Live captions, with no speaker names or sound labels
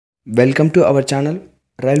Welcome to our channel.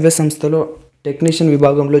 Railway సంస్థలో technician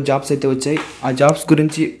విభాగంలో jobs అయితే వచ్చాయి. ఆ జాబ్స్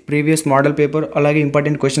గురించి ప్రీవియస్ మోడల్ పేపర్ అలాగే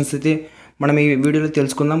ఇంపార్టెంట్ క్వశ్చన్స్ అయితే మనం ఈ వీడియోలో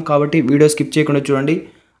తెలుసుకుందాం. కాబట్టి వీడియో స్కిప్ చేయకుండా చూడండి.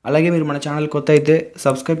 అలాగే మీరు మన ఛానల్ కొత్త అయితే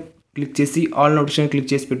సబ్స్క్రైబ్ క్లిక్ చేసి ఆల్ నోటిఫికేషన్ క్లిక్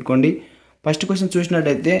చేసి పెట్టుకోండి. ఫస్ట్ క్వశ్చన్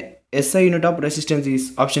చూసినట్టయితే SI unit of resistance is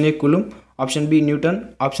option A కూలుమ్, option B Newton,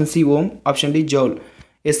 option C ohm, option D joule.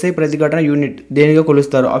 SI ప్రతిఘటన యూనిట్ దేనిగా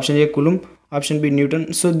కొలుస్తారు? Option A కూలుమ్, option B Newton.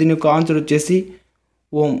 So దీని యొక్క answer వచ్చేసి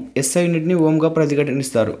ohm. SI యూనిట్ని ఓమ్గా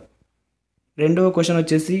ప్రతిఘటనిస్తారు. రెండవ question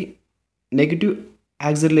వచ్చేసి negative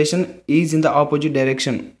acceleration is in the opposite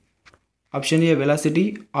direction. Option a velocity,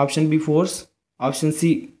 option B force,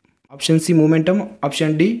 option C momentum,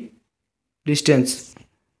 option D distance.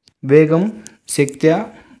 వేగం శక్త్యా,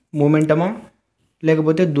 మూమెంటమా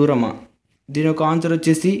లేకపోతే దూరమా? దీని యొక్క ఆన్సర్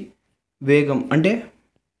వచ్చేసి వేగం. అంటే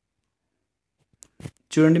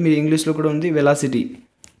చూడండి, మీరు ఇంగ్లీష్లో కూడా ఉంది వెలాసిటీ.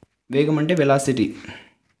 వేగం అంటే వెలాసిటీ.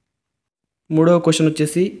 మూడవ క్వశ్చన్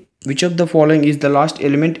వచ్చేసి which of the following is the last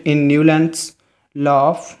element in Newlands law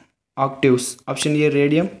of octaves. Option A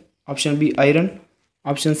radium, option B iron,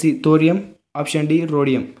 option C thorium, option D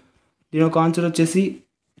rhodium. దీని యొక్క ఆన్సర్ వచ్చేసి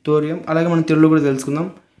థోరియం. అలాగే మనం తెలుగులో కూడా తెలుసుకుందాం.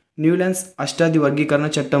 న్యూలాండ్స్ అష్టాది వర్గీకరణ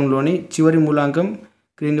చట్టంలోని చివరి మూలాంకం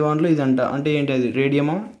క్రింది వాటిలో ఇదంట. అంటే ఏంటి అది?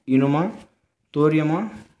 రేడియమా, ఇనుమా, థోరియమా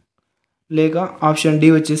లేక ఆప్షన్ డి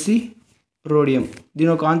వచ్చేసి రోడియం.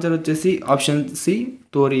 దీని ఒక ఆన్సర్ వచ్చేసి option C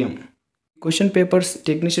thorium. Question papers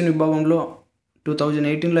technician విభాగంలో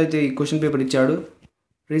 2018లో అయితే ఈ క్వశ్చన్ పేపర్ ఇచ్చాడు.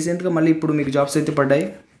 రీసెంట్గా మళ్ళీ ఇప్పుడు మీకు జాబ్స్ అయితే పడ్డాయి.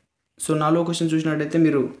 సో నాలుగో క్వశ్చన్ చూసినట్టయితే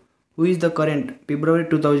మీరు who is the current February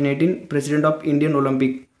 2018 president of Indian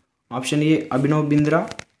Olympic. Option A Abhinav Bindra,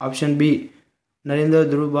 option B Narendra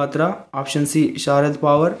Dhruv Batra, option C Sharad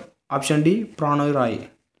Pawar, option D Pranay Roy.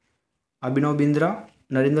 Abhinav Bindra,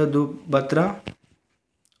 Narendra Dhruv Batra,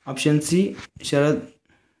 option C Sharad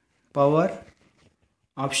Pawar,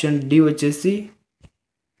 option D వచ్చేసి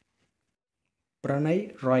ప్రణయ్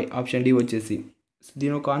రాయ్. ఆప్షన్ డి వచ్చేసి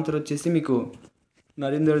దీని ఒక ఆన్సర్ వచ్చేసి మీకు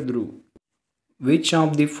Narendra Dhruv. Which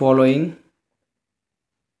of the following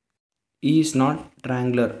is not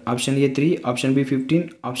triangular. Option A 3, option B 15,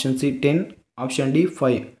 option C 10, option D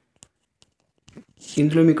 5.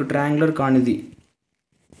 ఇందులో మీకు triangular కానిది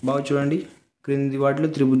బాగా చూడండి. క్రింది వాటిలో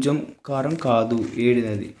త్రిభుజం కారం కాదు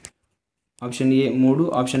ఏడినది. Option A 3,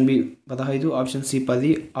 option B 15, option C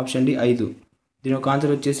 10, option D 5. దీని ఒక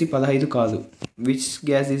ఆన్సర్ వచ్చేసి 15 కాదు. Which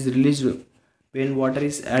gas is released when water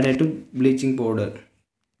is added to bleaching powder.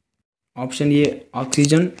 Option A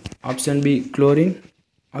oxygen, option B chlorine,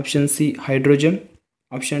 option C hydrogen,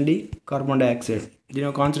 option D carbon dioxide. దీని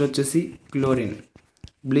ఒక answer వచ్చేసి chlorine.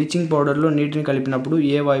 Bleaching పౌడర్లో నీటిని కలిపినప్పుడు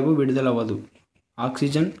ఏ వాయువు విడుదల అవ్వదు?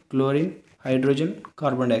 Oxygen, chlorine, hydrogen,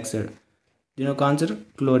 carbon dioxide. దీని ఒక ఆన్సర్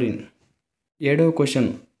క్లోరిన్. ఏడవ question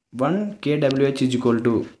 1 kWh is equal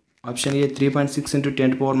to option A 3.6 ×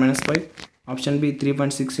 10⁻⁵, option B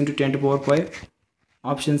 3.6 × 10⁵,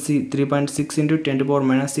 option C 3.6 ×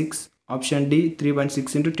 10⁻⁶, option D 3.6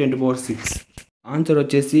 × 10⁶. Answer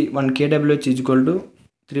వచ్చేసి 1 kWh is equal to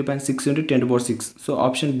 3.6 × 10⁶. So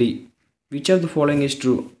option D. Which of the following is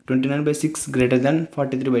true? 29/6 greater than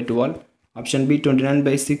 43/12, option B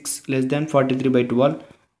 29/6 less than 43/12,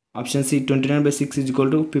 option C 29/6 is equal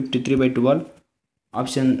to 53/12,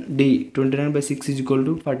 option D 29/6 is equal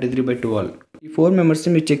to 43/12. ఈ 4 మెంబర్స్ని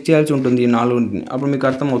మీరు check చేయాల్సి ఉంటుంది, ఈ 4. అప్పుడు మీకు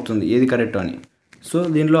అర్థమవుతుంది ఏది కరెక్ట్ అని. సో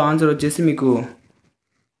దీనిలో ఆన్సర్ వచ్చేసి మీకు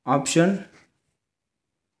option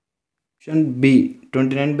B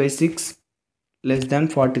 29/6 less than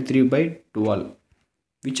 43/12.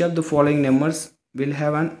 Which of the following numbers will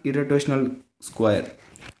have an irrotational square.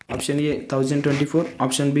 Option A 1024,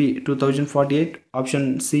 option B 2048, option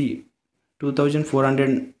C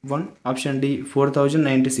 2401, option D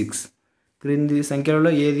 4096. క్రింది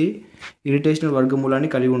సంఖ్యలలో ఏది ఇరిటేషనల్ వర్గమూలాన్ని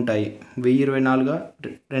కలిగి ఉంటాయి? 1024,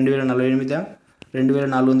 2048,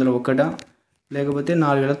 2401 లేకపోతే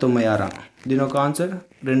 4096. దీని ఒక answer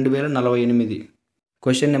 2048.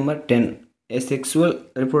 Question number 10. A sexual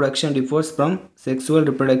reproduction differs from sexual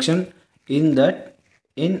reproduction in that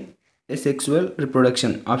in a sexual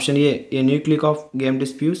reproduction. Option A nucleic of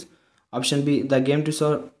gametes fuse, option B the gametes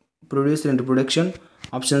are produced in reproduction,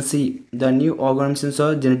 option C the new organisms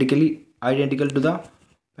are genetically identical to the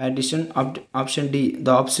partition, option D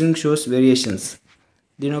the offspring shows variations.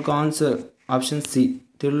 దీని ఒక answer option C.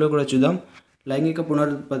 తెలుగులో కూడా చూద్దాం. లైంగిక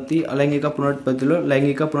పునరుత్పత్తి అలైంగిక పునరుత్పత్తిలో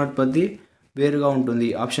లైంగిక పునరుత్పత్తి వేరుగా ఉంటుంది.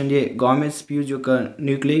 ఆప్షన్ ఏ గామెట్స్ ఫ్యూజ్ యొక్క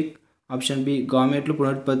న్యూక్లియిక్, ఆప్షన్ బి గామెట్లు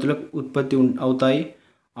పునరుత్పత్తిలో ఉత్పత్తి అవుతాయి,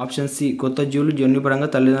 ఆప్షన్ సి కొత్త జీవులు జన్యుపరంగా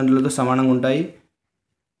తల్లిదండ్రులతో సమానంగా ఉంటాయి.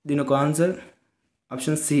 దీని ఒక answer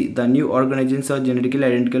option see the new organisms are genetically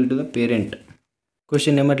identical to the parent.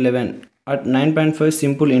 Question number 11. at 9.5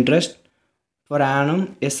 simple interest per annum,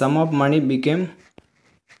 a sum of money became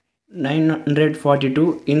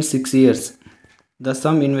 942 in 6 years. The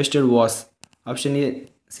sum invested was option A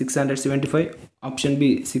 675, option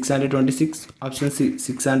B 626, option C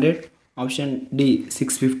 600, option D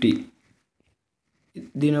 650.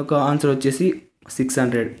 దీని యొక్క answer వచ్చేసి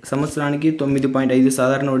 600. సంవత్సరానికి 9.5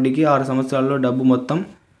 సాధారణ వడ్డీకి 6 సంవత్సరాల్లో డబ్బు మొత్తం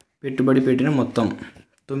పెట్టుబడి పెట్టిన మొత్తం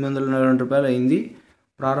 942 రూపాయలు అయింది.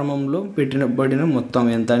 ప్రారంభంలో పెట్టినబడిన మొత్తం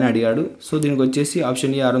ఎంత అని అడిగాడు. సో దీనికి వచ్చేసి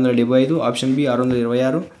option A 675, option B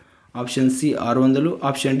 626, option C 600,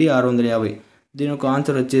 option D 650. దీని యొక్క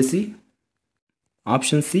ఆన్సర్ వచ్చేసి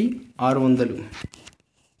option C 600.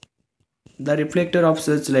 The reflector of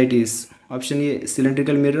searchlight is option A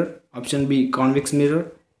cylindrical mirror, option B convex mirror,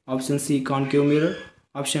 option C concave mirror,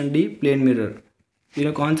 option D plane mirror. దీని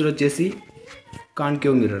యొక్క answer వచ్చేసి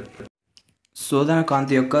concave mirror. శోధన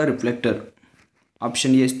కాంతి యొక్క reflector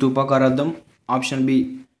option A స్తూపాకారార్థం, option B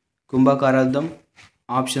కుంభాకారార్థం,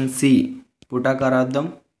 option C పుటాకారార్థం,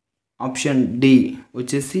 option D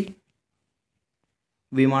వచ్చేసి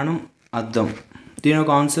విమానం అద్దం. దీని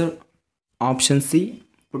యొక్క ఆన్సర్ ఆప్షన్ సి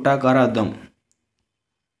పుటాకార అద్దం.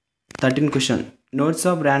 13 question. Nodes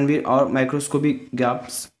of Ranvier are microscopic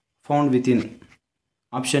gaps found within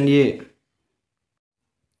option A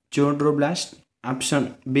chondroblast, option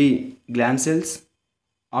B gland cells,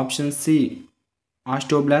 option C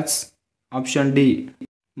osteoblasts, option D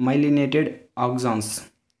myelinated axons.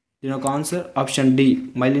 దీని యొక్క answer option D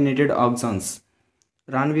myelinated ఆక్సాన్స్.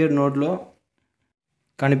 రాన్వియర్ నోడ్లో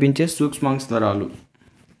కనిపించే సూక్ష్మాంగ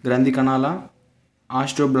గ్రంథి కణాల,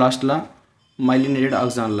 ఆస్ట్రోబ్లాస్ట్ల, మైలినేటెడ్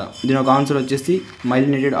ఆక్సాన్ల. దీని యొక్క answer వచ్చేసి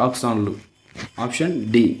myelinated ఆక్సాన్లు, option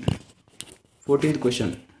D. 14th question.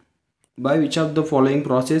 By which of the following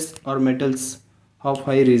process or metals have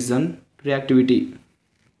high reaction reactivity?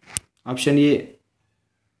 Option A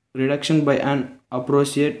reduction by an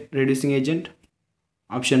appropriate reducing agent,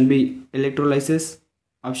 option B electrolysis,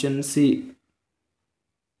 option C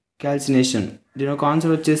calcination. దీని యొక్క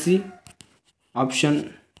answer వచ్చేసి option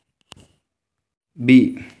B.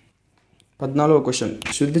 14వ question.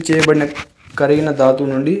 శుద్ధి చేయబడిన కరిగిన ధాతువు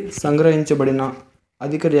నుండి సంగ్రహించబడిన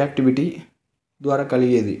అధిక రియాక్టివిటీ ద్వారా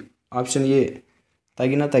కలిగేది. ఆప్షన్ ఏ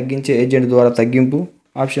తగ్గించే ఏజెంట్ ద్వారా తగ్గింపు,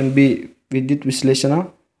 ఆప్షన్ బి విద్యుత్ విశ్లేషణ,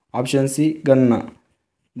 ఆప్షన్ సి గణన.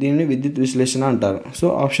 దీనిని విద్యుత్ విశ్లేషణ అంటారు. So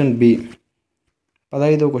option B.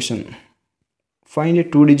 15వ question. Find a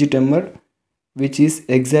 2-digit number which is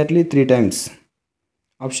exactly 3 times.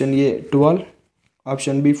 Option A 12,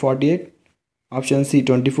 option B 48, option C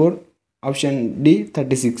 24, option D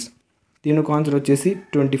 36. దీని యొక్క ఆన్సర్ వచ్చేసి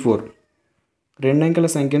 24. 2 అంకెల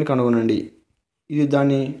సంఖ్యను కనుగొనండి. ఇది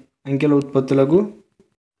దాని అంకెల ఉత్పత్తులకు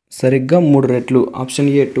సరిగ్గా 3 రెట్లు. Option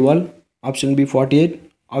A 12, option B 48,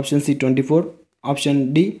 option C 24, option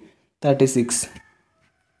D 36.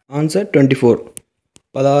 Answer 24.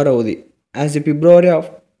 16వది. As a February of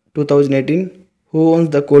 2018 who owns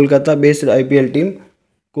the Kolkata based IPL team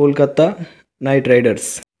Kolkata night riders?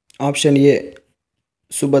 Option A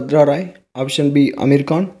Subhadra Roy, option B Aamir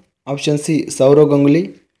Khan, option C Sourav Ganguly,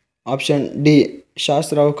 option D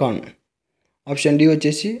షాస్రావ్ Khan. Option D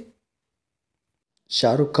వచ్చేసి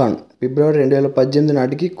షారుఖ్ ఖాన్. ఫిబ్రవరి 2018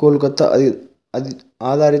 నాటికి కోల్కతా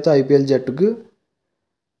ఆధారిత IPL జట్టుకు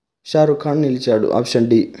షారుఖ్ ఖాన్ నిలిచాడు. Option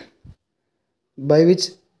D. By which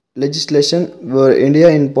legislation were India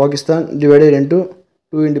and Pakistan divided into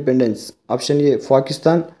 2 independence? Option A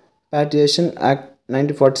Pakistan Partition Act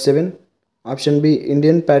 1947, option B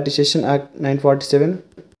Indian Partition Act 1947,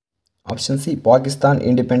 option C Pakistan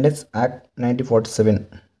Independence Act 1947,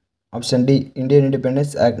 option D Indian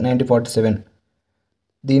Independence Act 1947.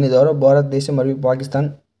 దీని ద్వారా భారతదేశం మరియు పాకిస్తాన్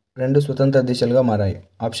 2 స్వతంత్ర దేశాలుగా మారాయి.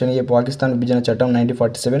 Option A Pakistan విభజన చట్టం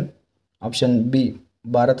 1947, option B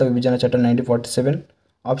భారత విభజన చట్టం 1947,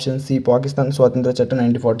 ఆప్షన్ సి పాకిస్తాన్ స్వాతంత్ర చట్టం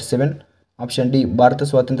 1947, ఆప్షన్ డి భారత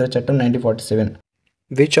స్వాతంత్ర చట్టం 1947.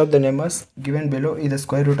 Which of the numbers given below is the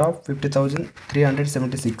square root of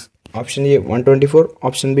 50,376? Option A 124,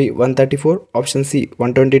 option B 134, option C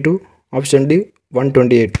 122, option D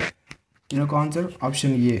 128. దీని యొక్క ఆన్సర్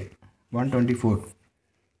ఆప్షన్ ఏ 124.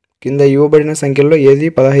 కింద ఇవ్వబడిన సంఖ్యల్లో ఏది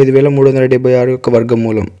 15,376 యొక్క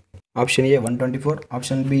వర్గమూలం? Option A 124,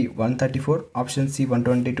 option B 134, option C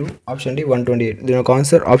 122, option D 128. దీని యొక్క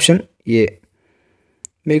ఆన్సర్ ఆప్షన్ ఏ.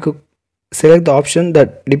 మీకు select the option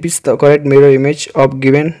that depicts the correct mirror image of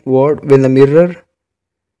given word when the mirror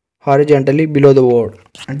horizontally below the word.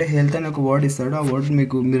 అంటే health అనే ఒక word ఇస్తాడు. ఆ word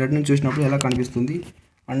మీకు mirror నుంచి చూసినప్పుడు ఎలా కనిపిస్తుంది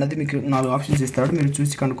అన్నది మీకు 4 ఆప్షన్స్ ఇస్తాడు. మీరు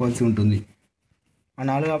చూసి కనుక్కోవాల్సి ఉంటుంది. ఆ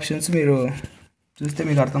 4 ఆప్షన్స్ మీరు చూస్తే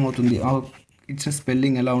మీకు అర్థమవుతుంది ఇచ్చిన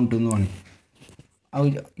స్పెల్లింగ్ ఎలా ఉంటుందో అని. అవి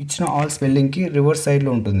ఇచ్చిన ఆల్ స్పెల్లింగ్కి రివర్స్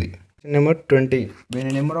సైడ్లో ఉంటుంది. Number 20. When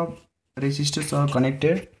a number of resistors are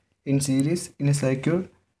connected in series in a circuit,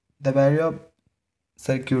 the value of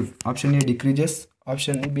circuit option A decreases,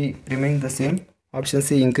 option B remains the same, option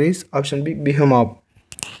C increase, option B become up.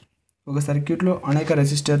 ఒక సర్క్యూట్లో అనేక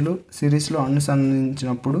రెసిస్టర్లు సిరీస్లో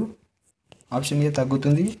అనుసంధానించినప్పుడు option A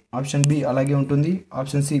తగ్గుతుంది, option B అలాగే ఉంటుంది,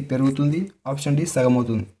 option C పెరుగుతుంది, option D సగం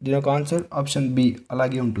అవుతుంది. దీని యొక్క ఆన్సర్ ఆప్షన్ బి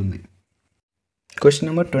అలాగే ఉంటుంది. Question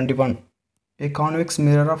number 21. A convex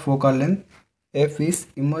mirror of focal length F is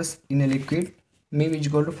immerse in a liquid me is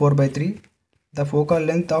equal to 4/3. The focal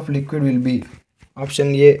length of liquid will be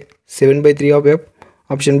option A 7/3 of F,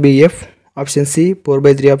 option B F, option C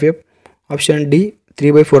 4/3 of F, option D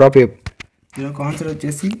 3/4 of F. దీని యొక్క answer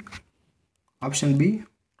వచ్చేసి option B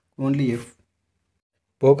only F.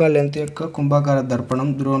 Focal length యొక్క కుంభాకార దర్పణం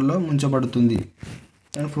ధ్రువంలో ముంచబడుతుంది.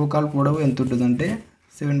 దాని focal పొడవు ఎంత ఉంటుందంటే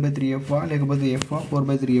 7/3 F లేకపోతే ఎఫ్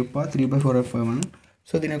 4/3 ఎఫ్ 3/4 ఎఫ్ అని.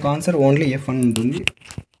 సో దీని యొక్క ఆన్సర్ ఓన్లీ ఎఫ్ అని ఉంటుంది.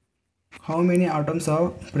 How many atoms are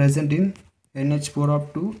present in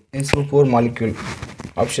NH4 molecule?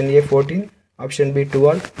 Option A 14, option B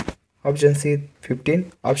 12, option C 15,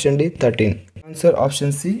 option D 13. Answer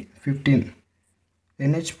option C 15.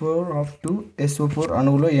 NH4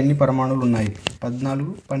 అణువులో ఎన్ని పరమాణువులు ఉన్నాయి? 14,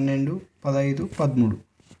 12, 15, 13.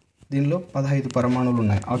 దీనిలో 15 పరమాణువులు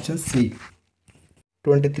ఉన్నాయి. Option C.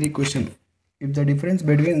 23 question. If the difference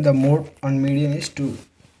between the mode and median is 2,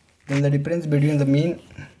 then the difference between the mean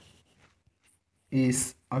is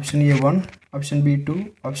option A 1, option B 2,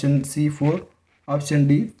 option C 4, option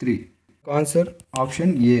D 3. Answer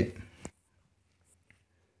option A.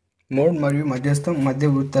 Mode మరియు మధ్యస్థం మధ్య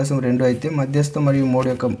వ్యత్యాసం 2 అయితే మధ్యస్థం మరియు mode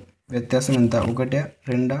యొక్క వ్యత్యాసం ఎంత? 1,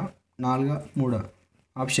 2, 4, 3.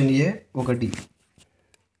 Option A 1.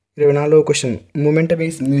 24 question. Momentum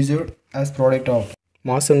is measured as product of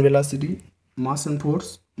mass and velocity, mass and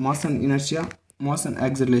force, mass and inertia, mass and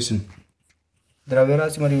acceleration.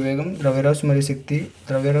 ద్రవ్యరాశి మరియు వేగం, ద్రవ్యరాశి మరియు శక్తి,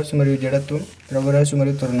 ద్రవ్యరాశి మరియు జడత్వం, ద్రవ్యరాశి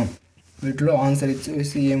మరియు త్వరణం. వీటిలో ఆన్సర్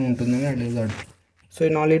ఇచ్చేసి ఏముంటుందని అడిగాడు. సో ఈ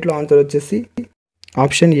నాలుగిట్లో ఆన్సర్ వచ్చేసి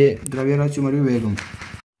ఆప్షన్ ఏ ద్రవ్యరాశి మరియు వేగం.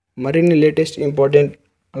 మరిన్ని లేటెస్ట్ ఇంపార్టెంట్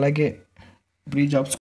అలాగే ప్రీ జాబ్స్